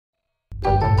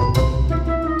Oh,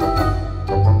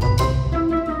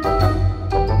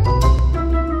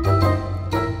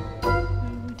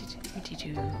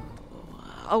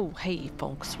 hey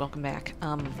folks, welcome back.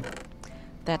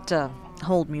 That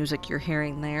hold music you're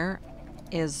hearing there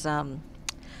is, I'm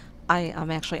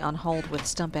actually on hold with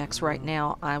StumpEx right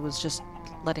now. I was just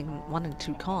wanted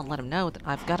to call and let them know that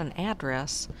I've got an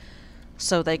address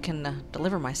so they can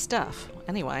deliver my stuff.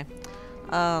 Anyway,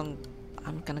 I'm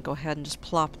gonna go ahead and just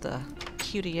plop the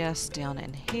QDS down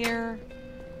in here,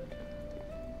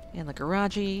 in the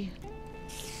garagey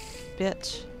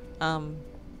bit.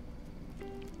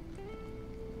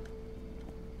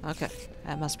 Okay,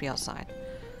 that must be outside.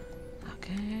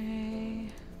 Okay.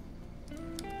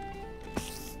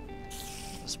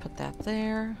 Let's put that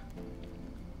there.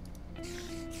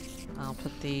 I'll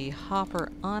put the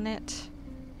hopper on it.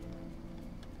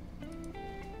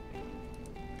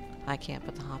 I can't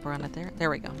put the hopper on it there. There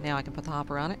we go. Now I can put the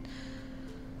hopper on it.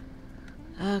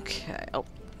 Okay. Oh,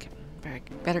 okay.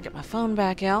 Better get my phone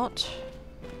back out.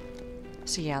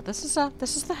 So yeah, this is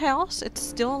the house. It's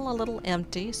still a little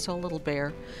empty, still a little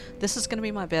bare. This is gonna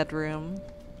be my bedroom.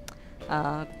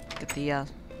 Get the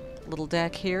little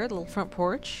deck here, the little front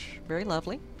porch, very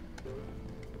lovely.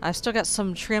 I've still got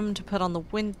some trim to put on the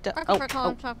window.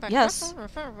 Oh, yes.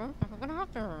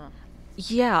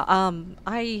 Yeah.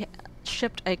 I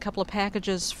shipped a couple of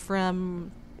packages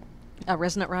from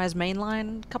Resonant Rise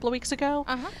mainline a couple of weeks ago.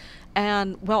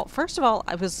 And, well, first of all,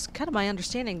 it was kind of my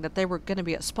understanding that they were going to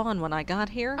be at spawn when I got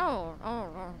here.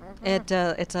 It's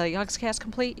a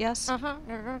YogsComplete, yes?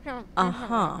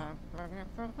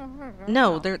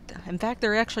 No, in fact,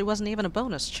 there actually wasn't even a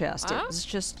bonus chest. It was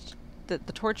just the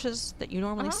torches that you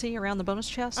normally see around the bonus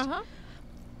chest.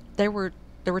 There were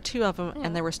two of them,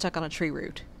 and they were stuck on a tree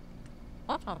root.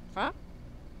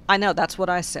 I know, that's what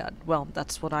I said. Well,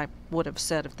 that's what I would have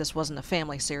said if this wasn't a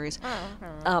family series.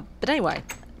 But anyway...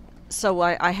 So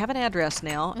I have an address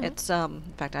now. It's in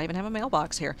fact I even have a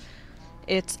mailbox here.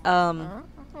 It's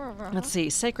let's see,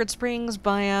 Sacred Springs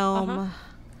biome,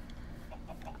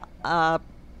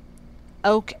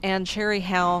 oak and cherry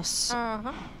house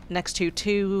next to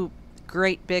two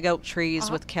great big oak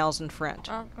trees with cows in front.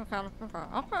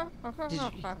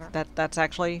 That's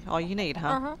actually all you need,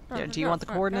 huh? Do you want the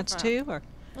coordinates too, or?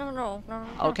 No.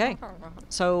 Okay.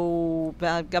 So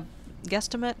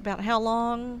guesstimate about how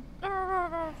long?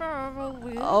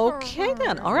 Okay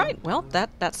then. All right. Well,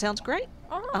 that sounds great.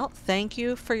 Oh, thank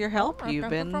you for your help. You've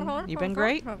been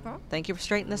great. Thank you for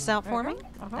straightening this out for me.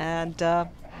 And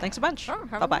thanks a bunch.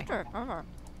 Bye-bye.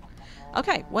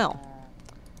 Okay, well,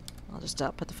 I'll just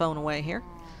put the phone away here.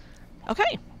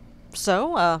 Okay.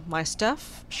 So, my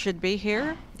stuff should be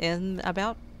here in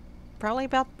probably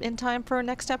about in time for our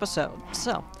next episode.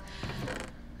 So,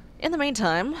 in the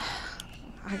meantime,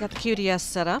 I got the QDS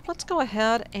set up. Let's go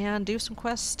ahead and do some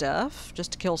quest stuff,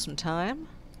 just to kill some time.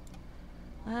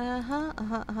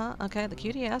 Okay, the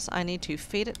QDS. I need to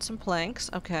feed it some planks.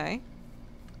 Okay.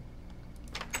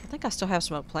 I think I still have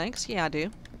some oak planks. Yeah, I do.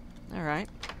 Alright.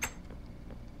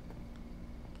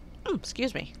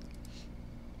 Excuse me.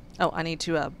 Oh, I need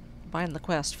to bind the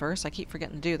quest first. I keep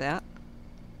forgetting to do that.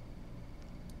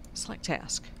 Select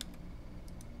task.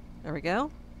 There we go.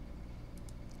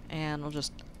 And we'll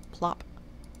just plop.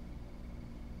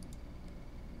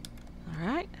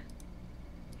 Alright.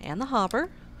 And the hopper.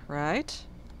 Right.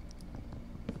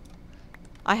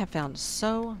 I have found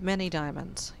so many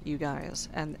diamonds, you guys.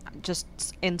 And just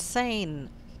insane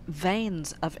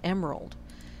veins of emerald.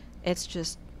 It's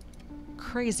just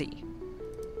crazy.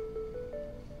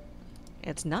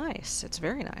 It's nice. It's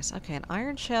very nice. Okay, an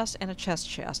iron chest and a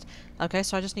chest. Okay,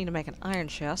 so I just need to make an iron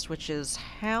chest, which is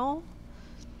how...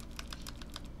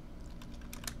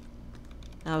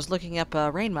 I was looking up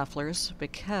rain mufflers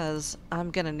because I'm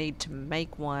going to need to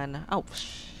make one. Oh,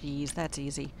 jeez, that's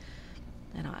easy.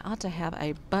 And I ought to have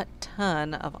a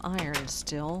butt-ton of iron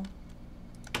still.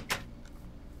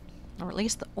 Or at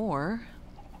least the ore.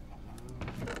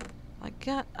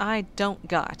 I don't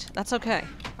got. That's okay.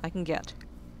 I can get.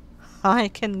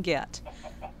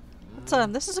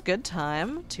 This is a good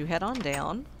time to head on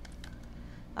down.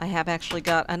 I have actually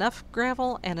got enough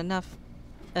gravel and enough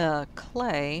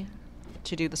clay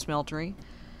to do the smeltery.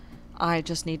 I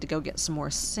just need to go get some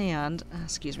more sand.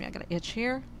 Excuse me, I got an itch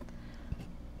here.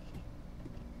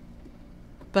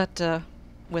 But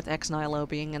with Ex Nihilo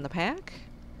being in the pack,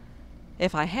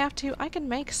 if I have to, I can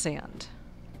make sand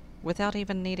without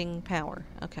even needing power.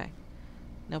 Okay.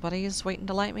 Nobody's waiting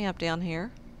to light me up down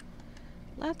here.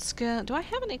 Let's go. Do I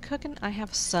have any cooking? I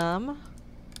have some.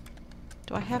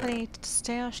 Do I have any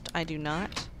stashed? I do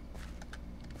not.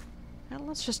 Well,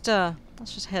 let's just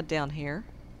head down here.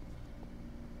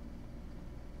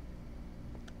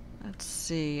 Let's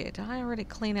see. Did I already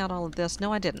clean out all of this?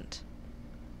 No, I didn't.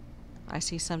 I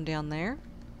see some down there.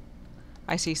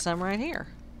 I see some right here.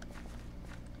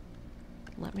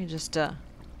 Let me just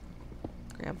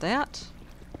grab that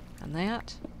and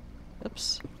that.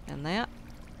 Oops, and that.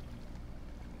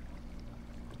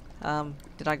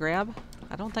 Did I grab?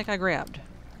 I don't think I grabbed.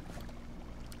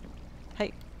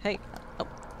 Hey, hey. Oh.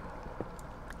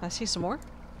 I see some more.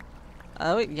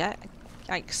 Oh, yeah.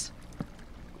 Yikes.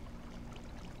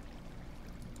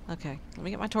 Okay, let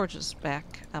me get my torches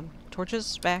back.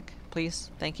 Torches back,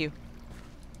 please. Thank you.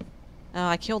 Oh,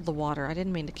 I killed the water. I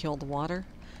didn't mean to kill the water.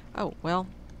 Oh, well.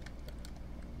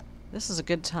 This is a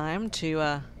good time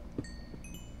to,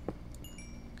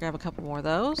 grab a couple more of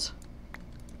those.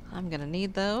 I'm gonna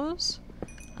need those.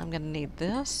 I'm gonna need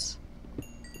this.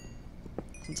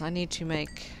 Since I need to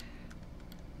make...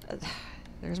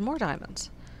 there's more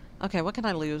diamonds. Okay, what can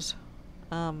I lose?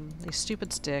 These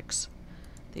stupid sticks.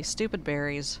 These stupid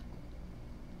berries.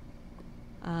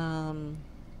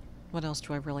 What else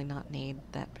do I really not need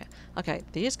that bad? Okay,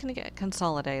 these can get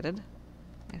consolidated.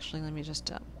 Actually, let me just,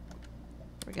 there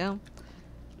we go.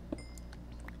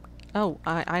 Oh,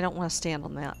 I don't want to stand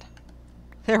on that.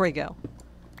 There we go.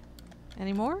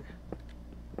 Any more?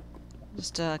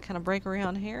 Just, kind of break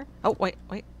around here. Oh, wait.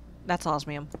 That's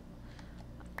osmium.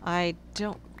 I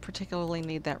don't particularly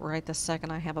need that right this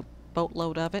second. I have a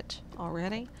boatload of it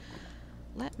already.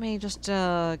 Let me just,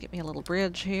 get me a little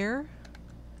bridge here.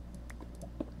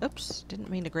 Oops,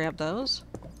 didn't mean to grab those.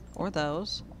 Or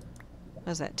those.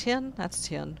 What is that, tin? That's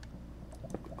tin.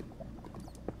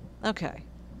 Okay.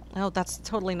 Oh, that's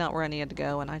totally not where I needed to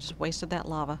go, and I just wasted that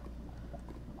lava.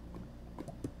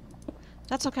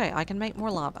 That's okay, I can make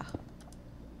more lava.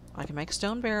 I can make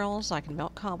stone barrels, I can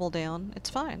melt cobble down.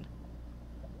 It's fine.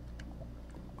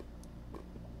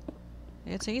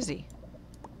 It's easy.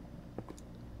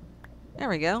 There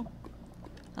we go.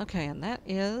 Okay, and that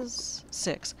is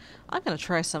 6. I'm gonna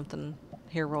try something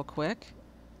here real quick.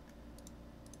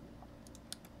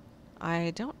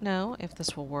 I don't know if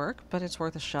this will work, but it's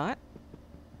worth a shot.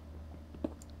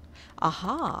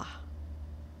 Aha!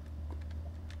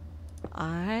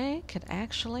 I could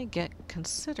actually get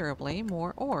considerably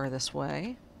more ore this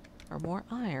way, or more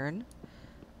iron.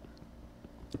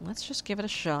 Let's just give it a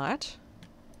shot.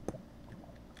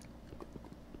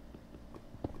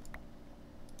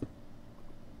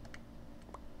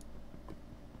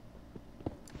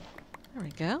 There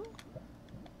we go.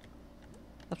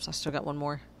 Oops, I still got one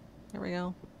more. There we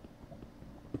go.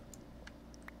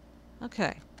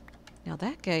 Okay. Now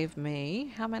that gave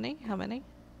me... how many? How many?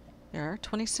 There are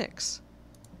 26.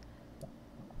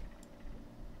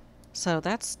 So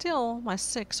that's still my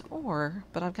 6 ore,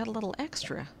 but I've got a little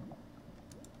extra.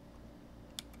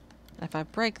 And if I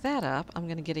break that up, I'm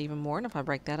going to get even more. And if I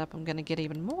break that up, I'm going to get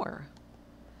even more.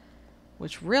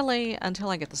 Which really, until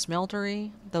I get the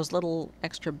smeltery, those little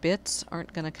extra bits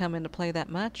aren't going to come into play that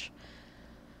much.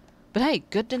 But hey,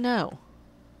 good to know.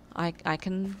 I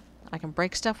can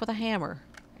break stuff with a hammer,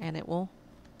 and it will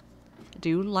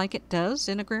do like it does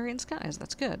in Agrarian Skies.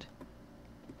 That's good.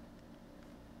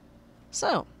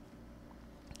 So,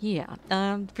 yeah,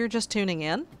 if you're just tuning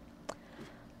in,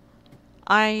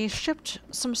 I shipped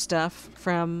some stuff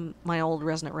from my old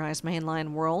Resonant Rise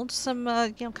mainline world. Some,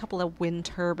 you know, a couple of wind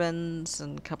turbines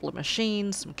and a couple of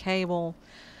machines, some cable,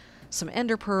 some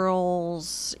ender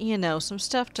pearls, you know, some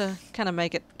stuff to kind of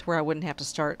make it to where I wouldn't have to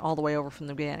start all the way over from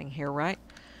the beginning here, right?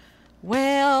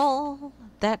 Well,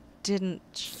 that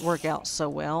didn't work out so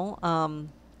well.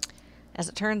 As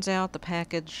it turns out, the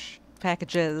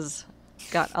packages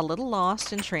got a little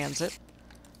lost in transit.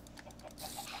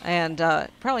 And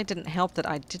it probably didn't help that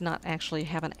I did not actually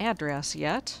have an address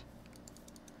yet.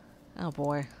 Oh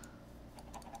boy.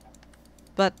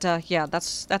 But yeah,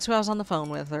 that's who I was on the phone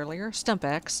with earlier.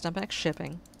 StumpEx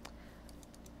Shipping.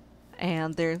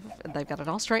 And they've got it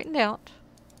all straightened out.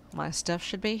 My stuff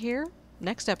should be here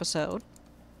next episode.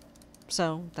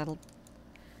 So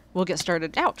we'll get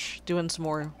started. Ouch! Doing some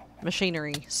more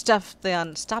machinery stuff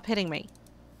then. Stop hitting me.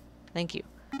 Thank you.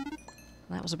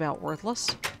 That was about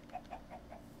worthless.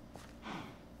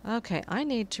 Okay, I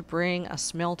need to bring a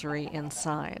smeltery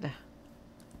inside.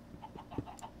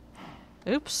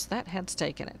 Oops, that had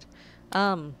steak in it.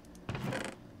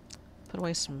 Put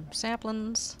away some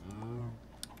saplings.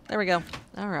 There we go.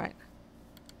 Alright.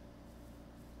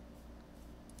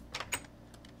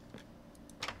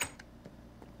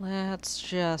 Let's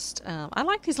just... I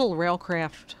like these little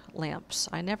railcraft lamps.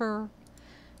 I never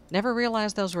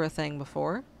realized those were a thing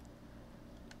before.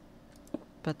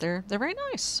 But they're very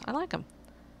nice. I like them.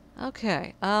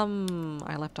 Okay,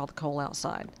 I left all the coal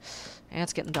outside. And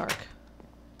it's getting dark.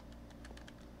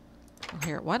 Well,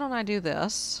 Here, why don't I do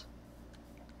this?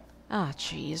 Ah,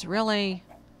 jeez, really?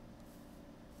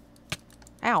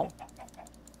 Ow.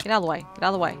 Get out of the way. Get out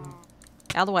of the way.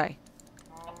 Out of the way.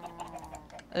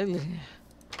 Ugh.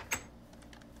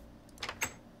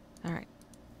 Alright.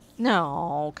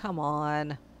 No, come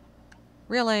on.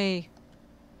 Really?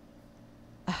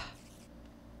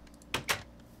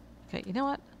 Okay, you know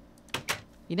what?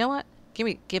 You know what? Give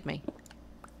me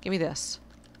this.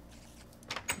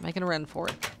 I'm making a run for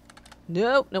it.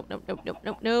 Nope, nope, nope, nope, nope,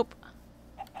 nope, nope.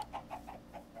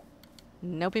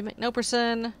 Nopey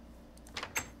McNoperson.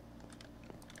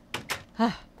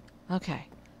 Okay.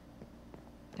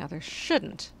 Now there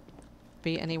shouldn't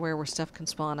be anywhere where stuff can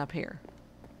spawn up here.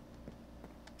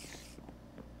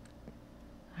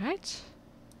 Alright.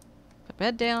 Put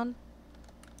bed down.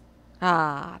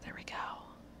 Ah, there we go.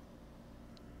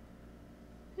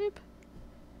 Oop.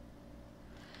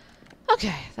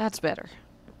 Okay, that's better.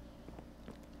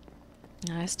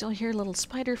 I still hear little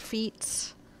spider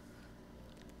feet.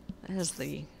 That is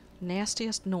the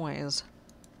nastiest noise.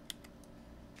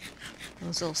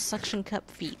 Those little suction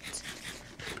cup feet.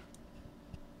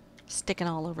 Sticking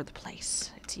all over the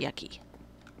place. It's yucky.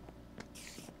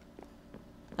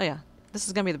 Oh yeah, this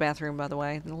is gonna be the bathroom, by the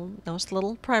way. Nice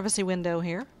little privacy window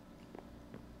here.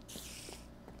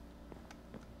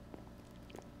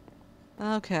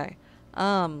 Okay.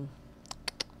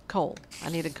 Coal. I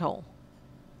needed coal.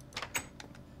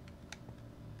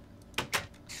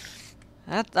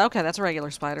 Okay, that's a regular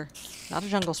spider. Not a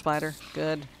jungle spider.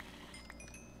 Good.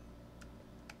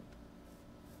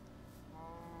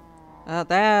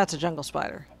 That's a jungle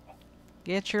spider.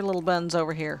 Get your little buns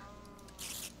over here.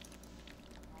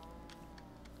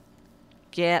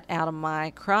 Get out of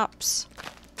my crops.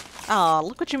 Aw,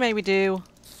 look what you made me do.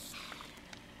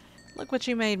 Look what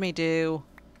you made me do.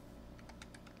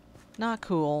 Not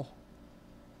cool.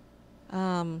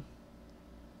 Crap.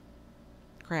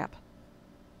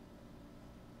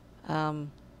 I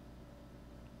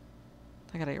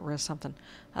gotta get rid of something.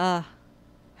 How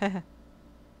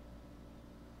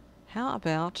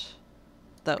about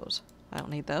those? I don't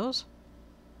need those.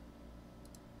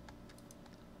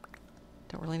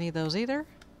 Don't really need those either.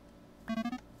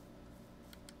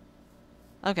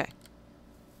 Okay.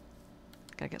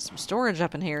 Gotta get some storage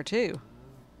up in here, too.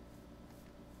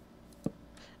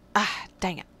 Ah,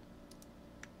 dang it.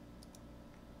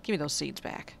 Give me those seeds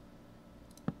back.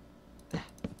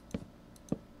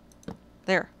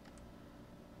 There.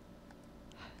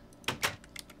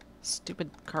 Stupid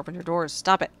carpenter doors.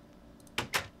 Stop it.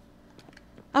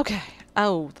 Okay.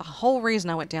 Oh, the whole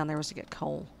reason I went down there was to get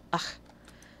coal. Ugh.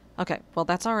 Okay, well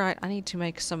that's alright. I need to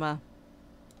make some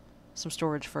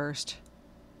storage first.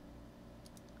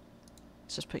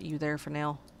 Let's just put you there for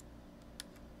now.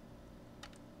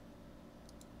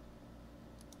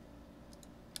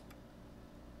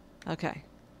 Okay.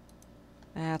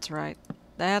 That's right.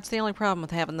 That's the only problem with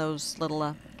having those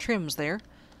little trims there.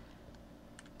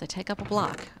 They take up a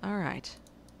block. Alright.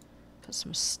 Put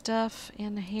some stuff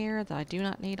in here that I do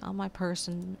not need on my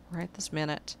person right this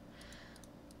minute.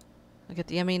 I'll get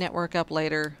the ME network up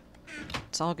later.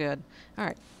 It's all good.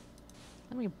 Alright.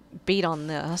 Let me beat on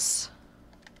this.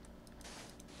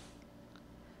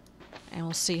 And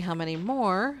we'll see how many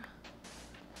more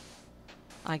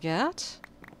I get.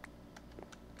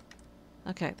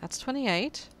 Okay, that's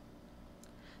 28.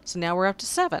 So now we're up to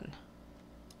 7.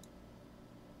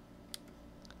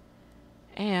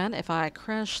 And if I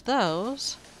crush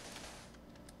those,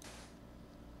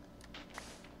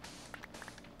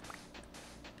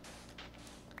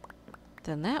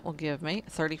 then that will give me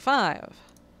 35.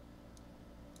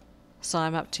 So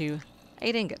I'm up to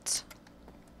 8 ingots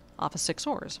off of 6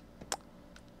 ores.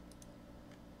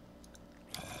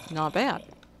 Not bad.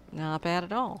 Not bad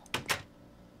at all.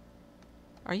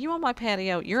 Are you on my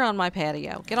patio? You're on my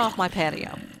patio. Get off my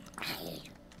patio.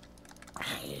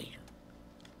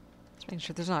 Just making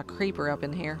sure there's not a creeper up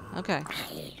in here. Okay.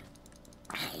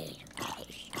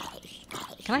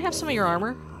 Can I have some of your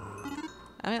armor?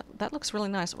 I mean, that looks really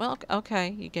nice. Well,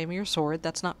 okay, you gave me your sword.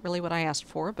 That's not really what I asked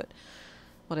for, but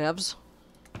whatevs.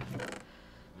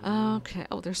 Okay.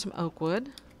 Oh, there's some oak wood.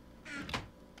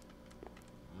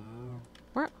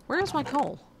 Where is my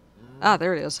coal? Ah,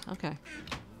 there it is. Okay.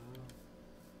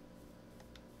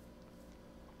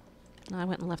 I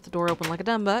went and left the door open like a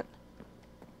dumb butt.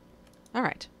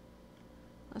 Alright.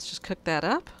 Let's just cook that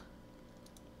up.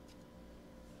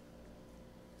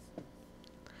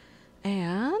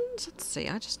 And, let's see,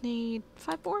 I just need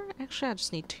 5 more? Actually, I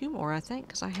just need 2 more, I think,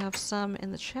 because I have some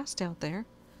in the chest out there.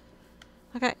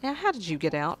 Okay, now how did you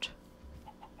get out?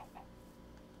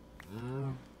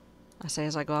 I say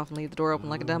as I go off and leave the door open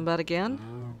like a dumb butt again.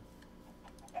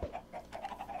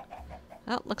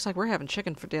 Oh, looks like we're having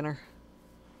chicken for dinner.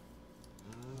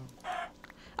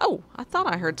 Oh, I thought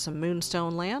I heard some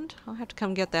moonstone land. I'll have to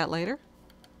come get that later.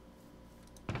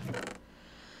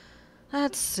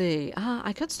 Let's see.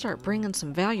 I could start bringing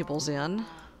some valuables in.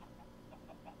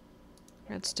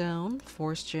 Redstone,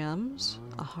 force gems,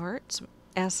 a heart, some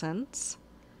essence.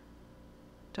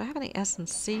 Do I have any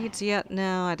essence seeds yet?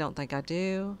 No, I don't think I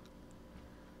do.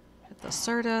 Hit the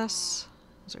Certus.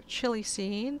 Those are chili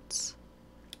seeds.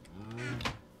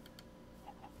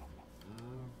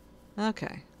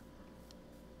 Okay.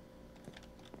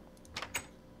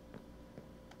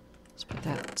 Let's put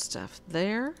that stuff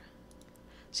there.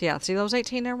 So yeah, see those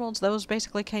 18 emeralds? Those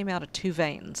basically came out of 2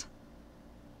 veins.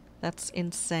 That's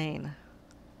insane.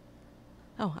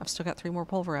 Oh, I've still got 3 more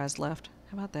pulverized left.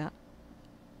 How about that?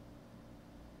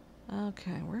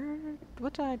 Okay,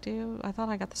 what did I do? I thought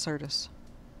I got the Certus.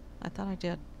 I thought I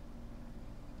did.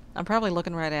 I'm probably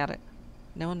looking right at it.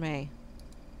 Knowing me.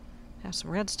 Have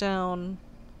some redstone.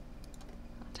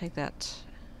 I'll take that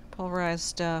pulverized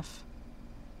stuff.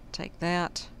 Take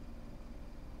that.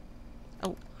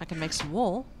 Oh, I can make some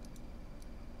wool.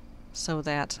 So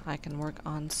that I can work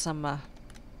on some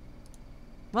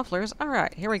mufflers.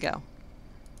 Alright, here we go.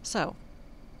 So,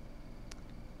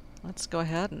 let's go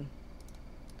ahead and...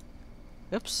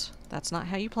 Oops, that's not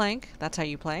how you plank. That's how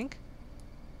you plank.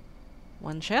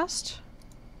 1 chest.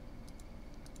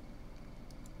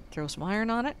 Throw some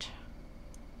iron on it.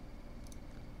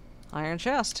 Iron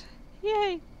chest.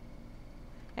 Yay!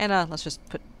 And let's just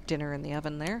put dinner in the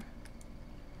oven there.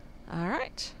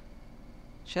 Alright.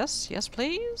 Chest, yes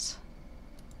please.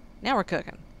 Now we're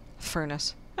cooking.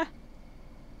 Furnace.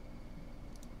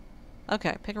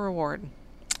 Okay, pick a reward.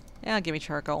 Yeah, give me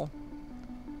charcoal.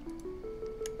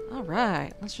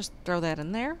 Alright, let's just throw that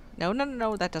in there. No, no, no,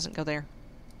 no, that doesn't go there.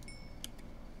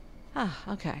 Ah,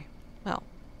 okay. Well,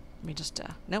 let me just,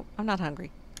 nope, I'm not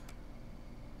hungry.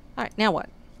 Alright, now what?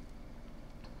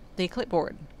 The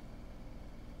clipboard.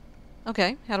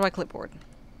 Okay, how do I clipboard?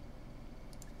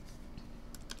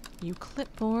 You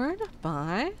clipboard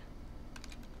by...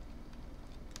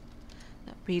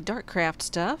 That'd be Darkcraft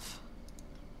stuff.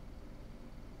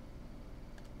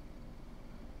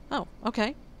 Oh,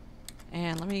 okay.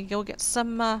 And let me go get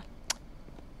some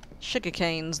sugar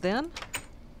canes then.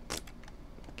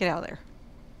 Get out of there.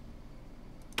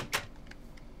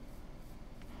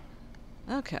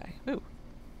 Okay. Ooh.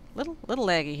 Little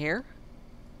laggy here.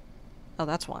 Oh,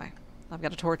 that's why. I've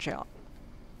got a torch out.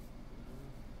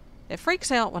 It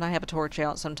freaks out when I have a torch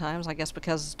out sometimes, I guess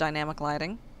because of dynamic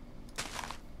lighting.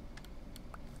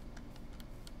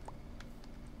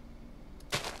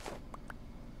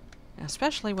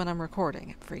 Especially when I'm recording,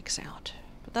 it freaks out.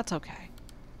 But that's okay.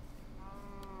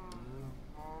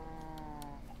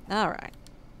 Alright.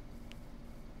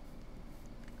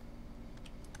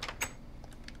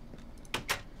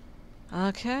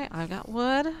 Okay, I've got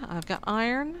wood, I've got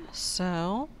iron,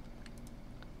 so...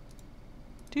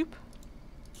 Doop.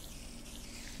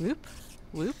 Whoop.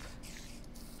 Whoop.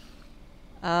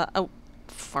 Oh,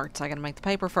 farts, I gotta make the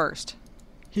paper first.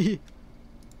 There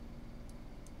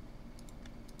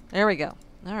we go.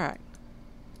 Alright.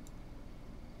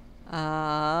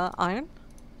 Iron.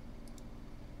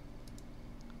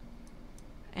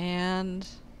 And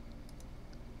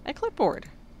a clipboard.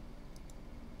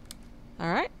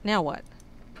 Alright, now what?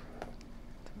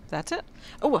 That's it?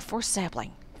 Oh, a forced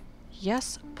sapling.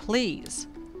 Yes, please.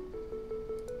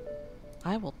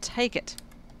 I will take it.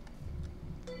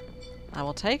 I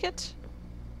will take it.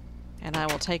 And I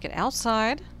will take it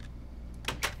outside.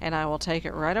 And I will take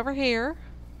it right over here.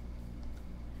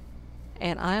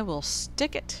 And I will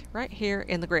stick it right here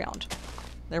in the ground.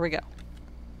 There we go.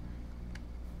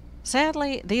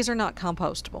 Sadly, these are not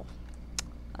compostable.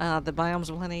 The Biomes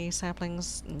of Plenty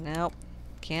saplings, nope,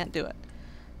 can't do it.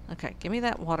 Okay, give me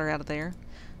that water out of there.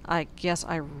 I guess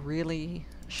I really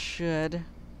should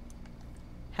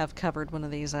have covered one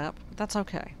of these up, but that's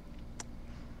okay.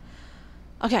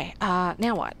 Okay,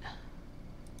 now what?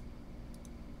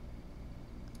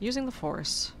 Using the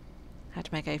force. I have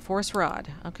to make a force rod.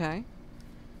 Okay.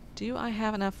 Do I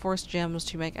have enough force gems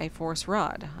to make a force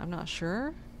rod? I'm not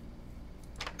sure,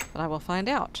 but I will find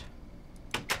out.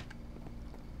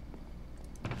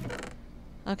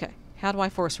 Okay, how do I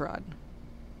force rod?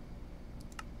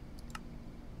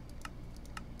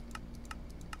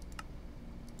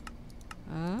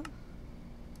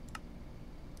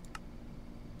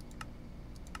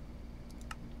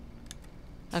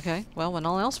 Okay, well, when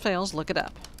all else fails, look it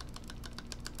up.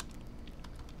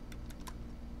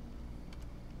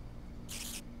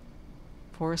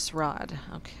 Force rod,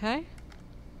 okay.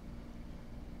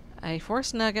 A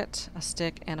force nugget, a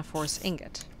stick, and a force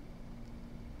ingot.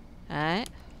 Alright.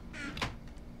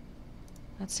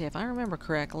 Let's see if I remember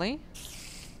correctly.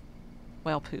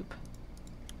 Whale poop.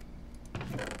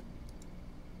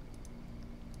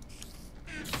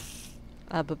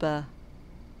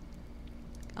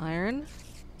 Iron.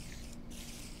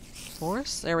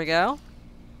 Force. There we go.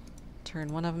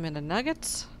 Turn one of them into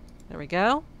nuggets. There we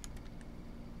go.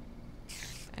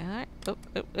 Alright. Oop,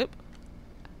 oop, oop.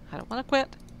 I don't want to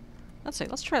quit. Let's see.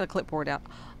 Let's try the clipboard out.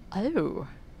 Oh.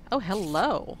 Oh,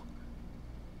 hello.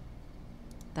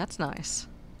 That's nice.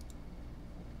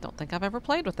 Don't think I've ever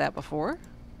played with that before.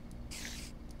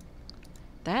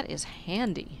 That is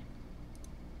handy.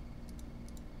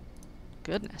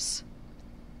 Goodness.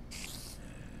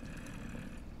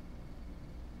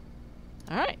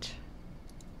 Alright.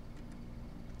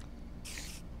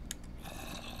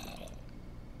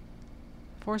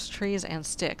 Forest trees and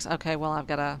sticks. Okay, well, I've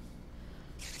got a...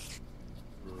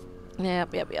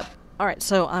 Yep. Alright,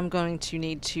 so I'm going to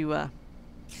need to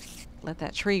let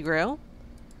that tree grow.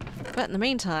 But in the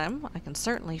meantime, I can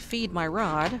certainly feed my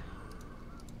rod.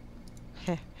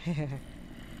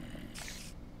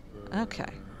 Okay.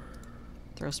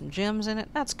 Throw some gems in it.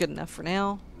 That's good enough for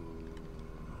now.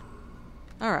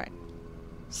 Alright.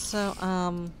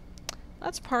 So,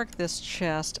 let's park this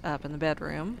chest up in the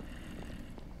bedroom.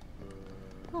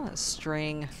 Oh, that's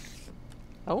string.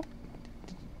 Oh.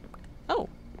 Oh.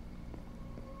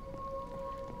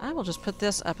 I will just put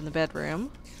this up in the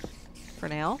bedroom for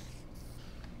now.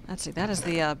 Let's see, that is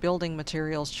the building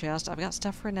materials chest. I've got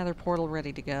stuff for another portal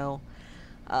ready to go.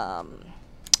 Alright,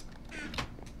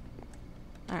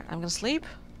 I'm gonna sleep.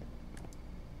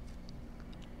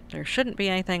 There shouldn't be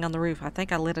anything on the roof. I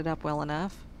think I lit it up well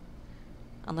enough.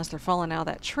 Unless they're falling out of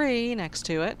that tree next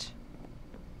to it.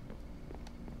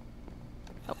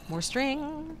 Oh, more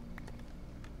string.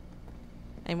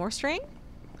 Any more string?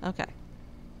 Okay.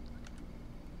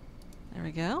 There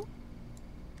we go.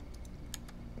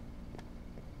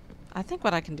 I think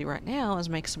what I can do right now is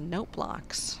make some note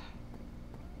blocks.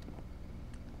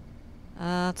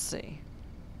 Let's see.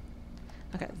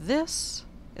 Okay, this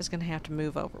is going to have to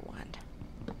move over one.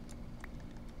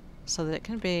 So that it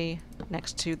can be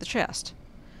next to the chest.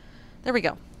 There we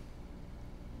go.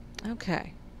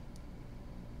 Okay.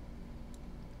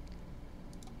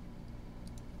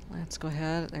 Let's go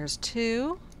ahead. There's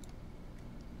 2.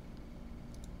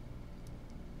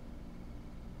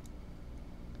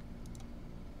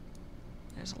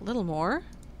 There's a little more.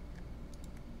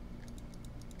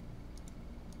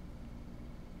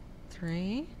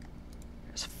 3.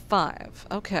 There's 5.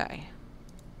 Okay.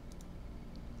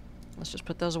 Let's just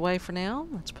put those away for now.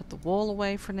 Let's put the wool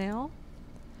away for now.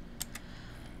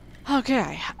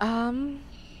 Okay.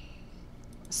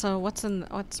 So what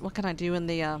can I do in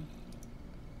the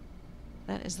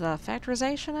that is the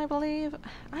factorization, I believe.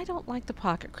 I don't like the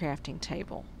pocket crafting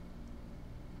table.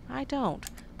 I don't.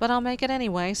 But I'll make it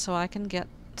anyway so I can get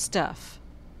stuff.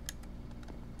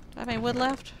 Do I have any wood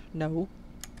left? No.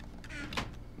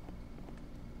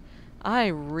 I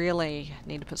really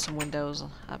need to put some windows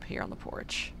up here on the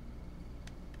porch.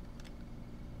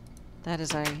 That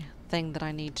is a thing that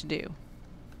I need to do.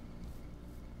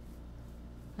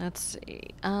 Let's see.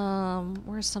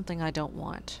 Where's something I don't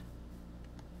want?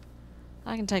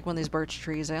 I can take one of these birch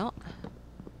trees out.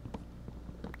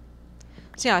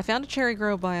 So yeah, I found a cherry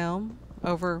grove biome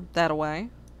over that away.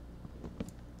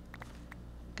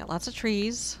 Got lots of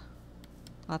trees.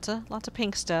 Lots of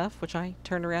pink stuff, which I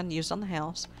turned around and used on the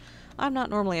house. I'm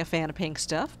not normally a fan of pink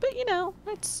stuff, but you know,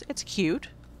 it's cute.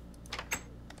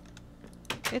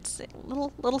 It's a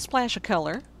little splash of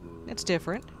color. It's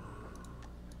different.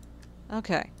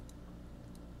 Okay.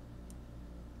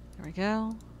 There we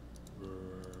go.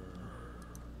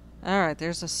 Alright,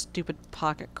 there's a stupid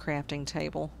pocket crafting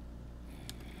table.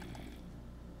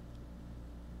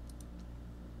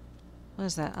 What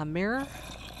is that? A mirror?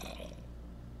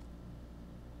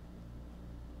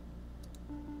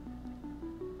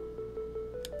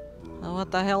 Well,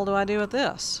 what the hell do I do with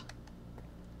this?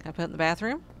 Can I put it in the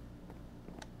bathroom?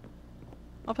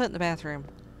 I'll put it in the bathroom.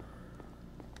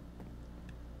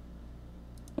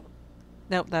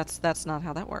 Nope, that's not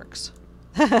how that works.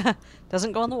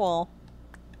 Doesn't go on the wall.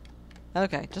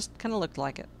 Okay, just kind of looked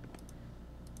like it.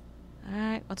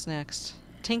 Alright, what's next?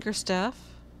 Tinker stuff.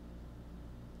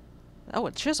 Oh,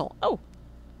 a chisel. Oh!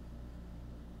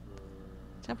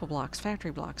 Temple blocks,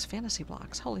 factory blocks, fantasy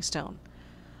blocks, holy stone.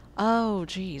 Oh,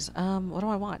 geez. What do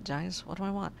I want, guys? What do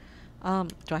I want?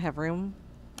 Do I have room?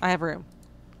 I have room.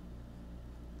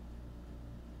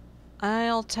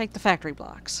 I'll take the factory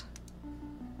blocks.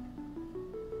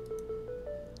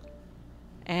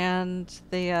 And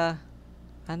the,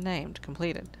 unnamed,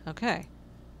 completed. Okay.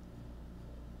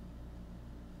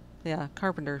 Yeah,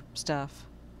 carpenter stuff.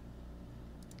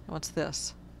 What's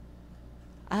this?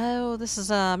 Oh, this is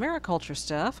mariculture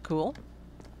stuff. Cool.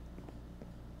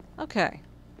 Okay.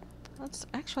 Let's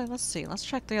see. Let's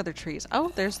check the other trees.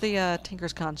 Oh, there's the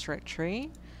Tinker's Construct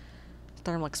tree.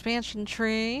 Thermal expansion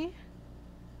tree.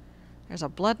 There's a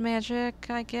blood magic,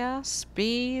 I guess.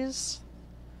 Bees.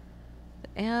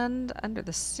 And under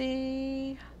the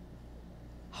sea.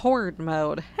 Horde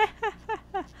mode.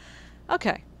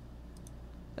 Okay.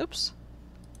 Oops.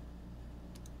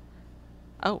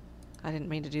 Oh, I didn't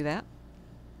mean to do that.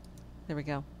 There we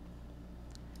go.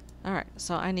 Alright,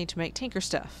 so I need to make tinker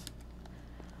stuff.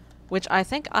 Which I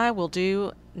think I will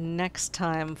do next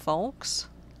time, folks.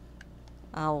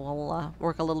 I will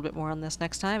work a little bit more on this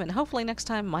next time, and hopefully next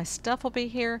time my stuff will be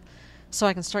here, so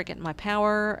I can start getting my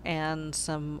power and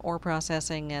some ore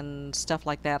processing and stuff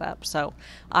like that up. So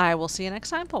I will see you next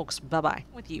time, folks. Bye-bye.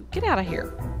 With you. Get out of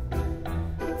here.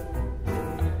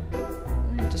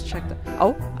 Let me just check the...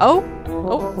 Oh!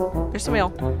 There's some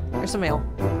mail. There's some mail.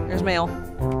 There's mail.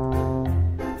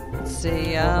 Let's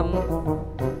see,